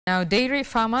Now, dairy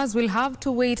farmers will have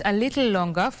to wait a little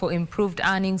longer for improved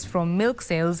earnings from milk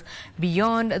sales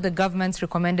beyond the government's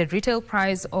recommended retail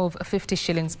price of 50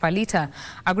 shillings per litre.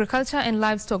 Agriculture and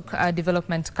Livestock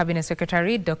Development Cabinet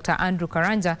Secretary Dr. Andrew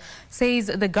Karanja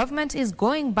says the government is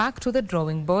going back to the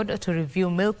drawing board to review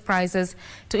milk prices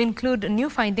to include new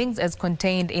findings as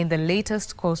contained in the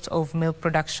latest cost of milk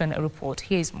production report.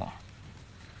 Here is more.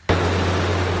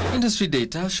 Industry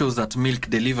data shows that milk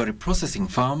delivery processing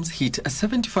farms hit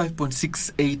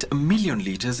 75.68 million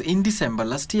litres in December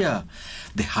last year,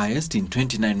 the highest in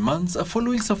 29 months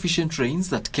following sufficient rains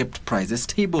that kept prices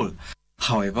stable.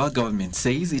 However, government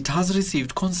says it has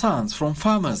received concerns from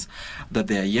farmers that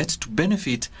they are yet to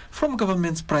benefit from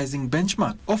government's pricing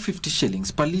benchmark of 50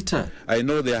 shillings per litre. I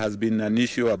know there has been an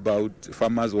issue about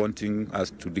farmers wanting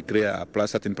us to declare a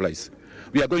certain price.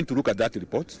 We are going to look at that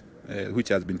report, which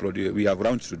has been produced. We have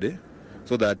launched today,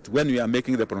 so that when we are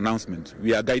making the pronouncement,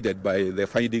 we are guided by the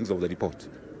findings of the report.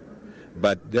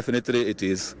 But definitely it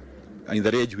is in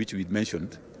the range which we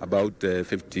mentioned, about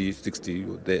 50, 60,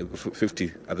 the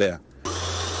 50 are there.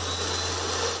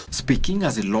 Speaking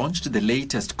as he launched the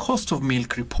latest cost of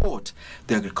milk report,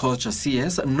 the Agriculture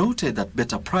CS noted that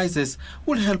better prices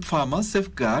will help farmers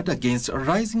safeguard against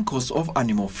rising costs of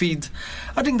animal feed,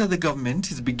 adding that the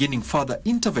government is beginning further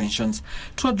interventions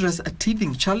to address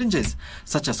teething challenges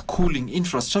such as cooling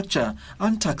infrastructure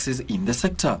and taxes in the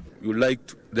sector. You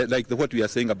what we are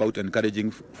saying about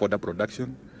encouraging further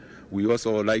production. We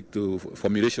also like to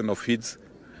formulation of feeds,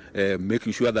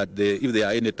 making sure that if there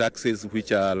are any taxes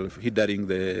which are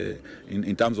hindering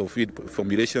in terms of feed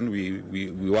formulation, we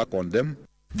work on them.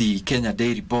 The Kenya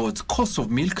Dairy Board's Cost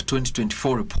of Milk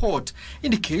 2024 report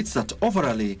indicates that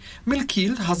overall milk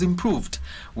yield has improved,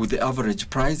 with the average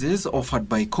prices offered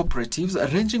by cooperatives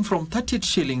ranging from 38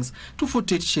 shillings to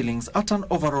 48 shillings at an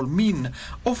overall mean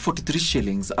of 43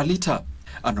 shillings a litre.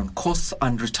 And on costs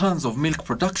and returns of milk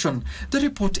production, the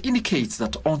report indicates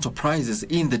that enterprises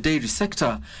in the dairy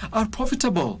sector are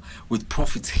profitable, with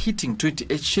profits hitting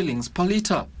 28 shillings per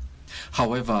litre.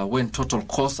 However, when total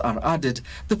costs are added,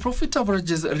 the profit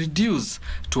averages reduce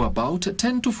to about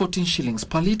 10 to 14 shillings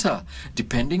per litre,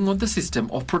 depending on the system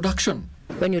of production.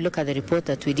 When you look at the report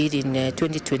that we did in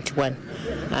 2021,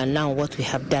 and now what we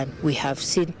have done, we have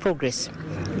seen progress,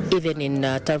 even in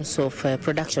terms of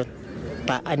production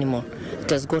per animal. It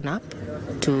has gone up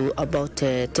to about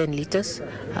 10 litres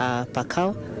per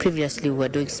cow. Previously, we were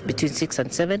doing between 6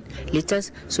 and 7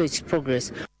 litres, so it's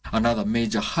progress. Another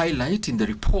major highlight in the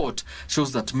report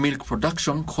shows that milk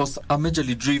production costs are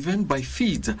majorly driven by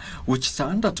feeds, which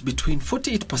stand at between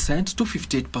 48% to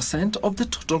 58% of the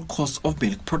total cost of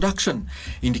milk production,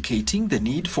 indicating the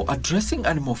need for addressing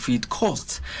animal feed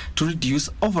costs to reduce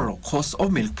overall costs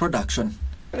of milk production.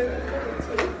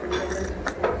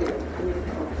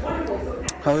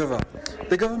 However,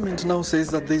 the government now says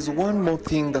that there is one more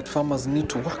thing that farmers need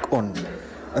to work on,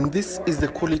 and this is the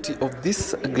quality of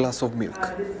this glass of milk.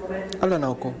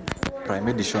 Alanauko, Prime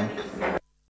Edition.